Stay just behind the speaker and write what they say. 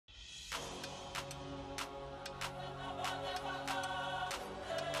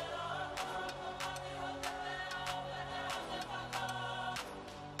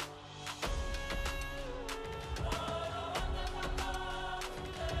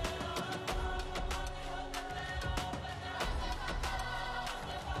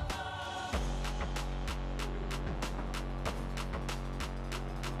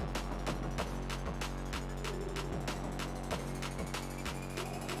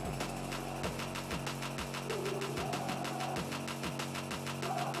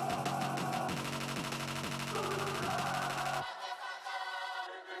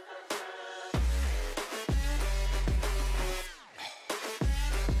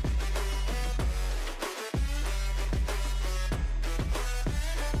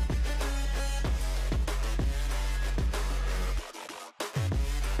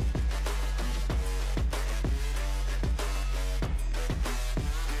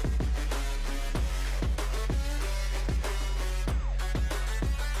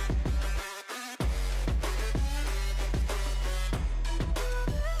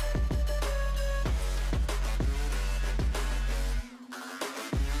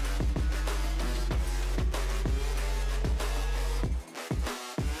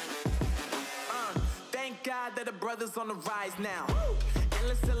brothers on the rise now.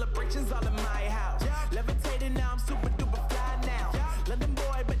 Endless celebrations all in my house. Levitating now, I'm super duper fly now. London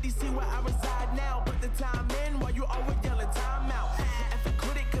boy, but DC where I reside now. Put the time in while you always yelling time out. And for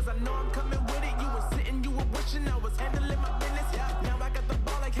quit it, cause I know I'm coming with it. You were sitting, you were wishing I was handling my business. Now I got the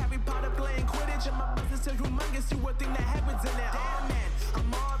ball like Harry Potter playing Quidditch. And my business is humongous, you would think that happens in there. Oh man,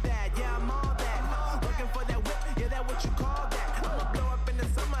 I'm all that, yeah, I'm all that. Looking for that whip, yeah, that what you call that. I'ma blow up in the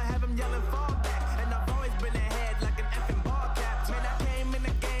summer, have him yelling fall back. And I've always been ahead like an effing ball cap. Man, I came in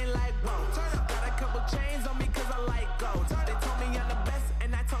the game like, whoa. Got a couple chains on me cause I like gold. They told me I'm the best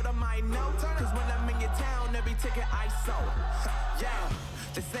and I told them I know. Cause when I'm in your town, every ticket I sold. Yeah,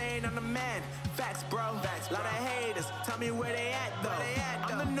 they saying I'm the man. Facts, bro. Lot of haters, tell me where they at though.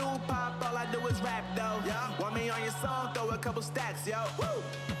 I'm the new pop, all I do is rap though. Want me on your song, throw a couple stacks, yo.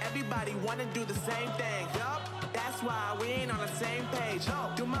 Everybody wanna do the same thing. That's why we ain't on the same page.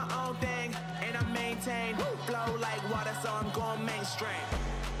 Do my own thing and I maintain. Flow like water, so I'm going mainstream.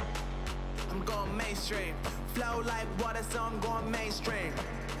 I'm going mainstream. Flow like water, so I'm going mainstream.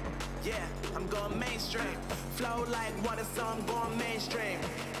 Yeah, I'm going mainstream. Flow like water, so I'm going mainstream.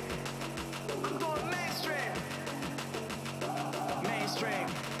 I'm going mainstream. Mainstream.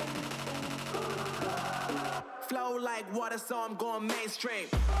 Flow like water, so I'm going mainstream.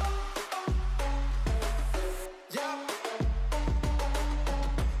 Yup.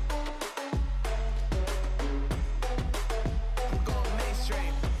 I'm going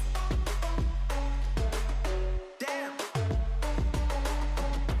mainstream. Damn.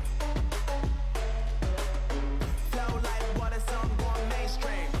 Flow like water, so I'm going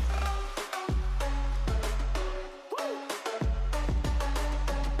mainstream.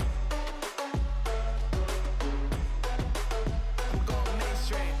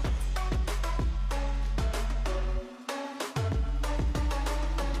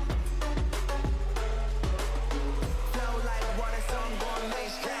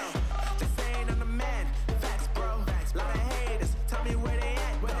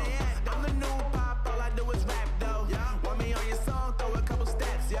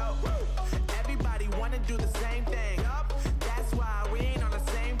 Do the same thing. That's why we ain't on the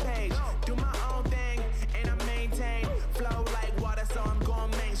same page. Do my own thing and I maintain. Flow like water, so I'm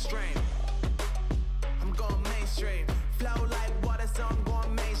going mainstream. I'm going mainstream. Flow like water, so I'm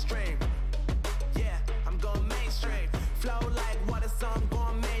going mainstream. Yeah, I'm going mainstream. Flow like water, so I'm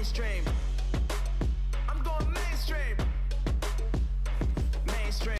going mainstream. I'm going mainstream. Mainstream.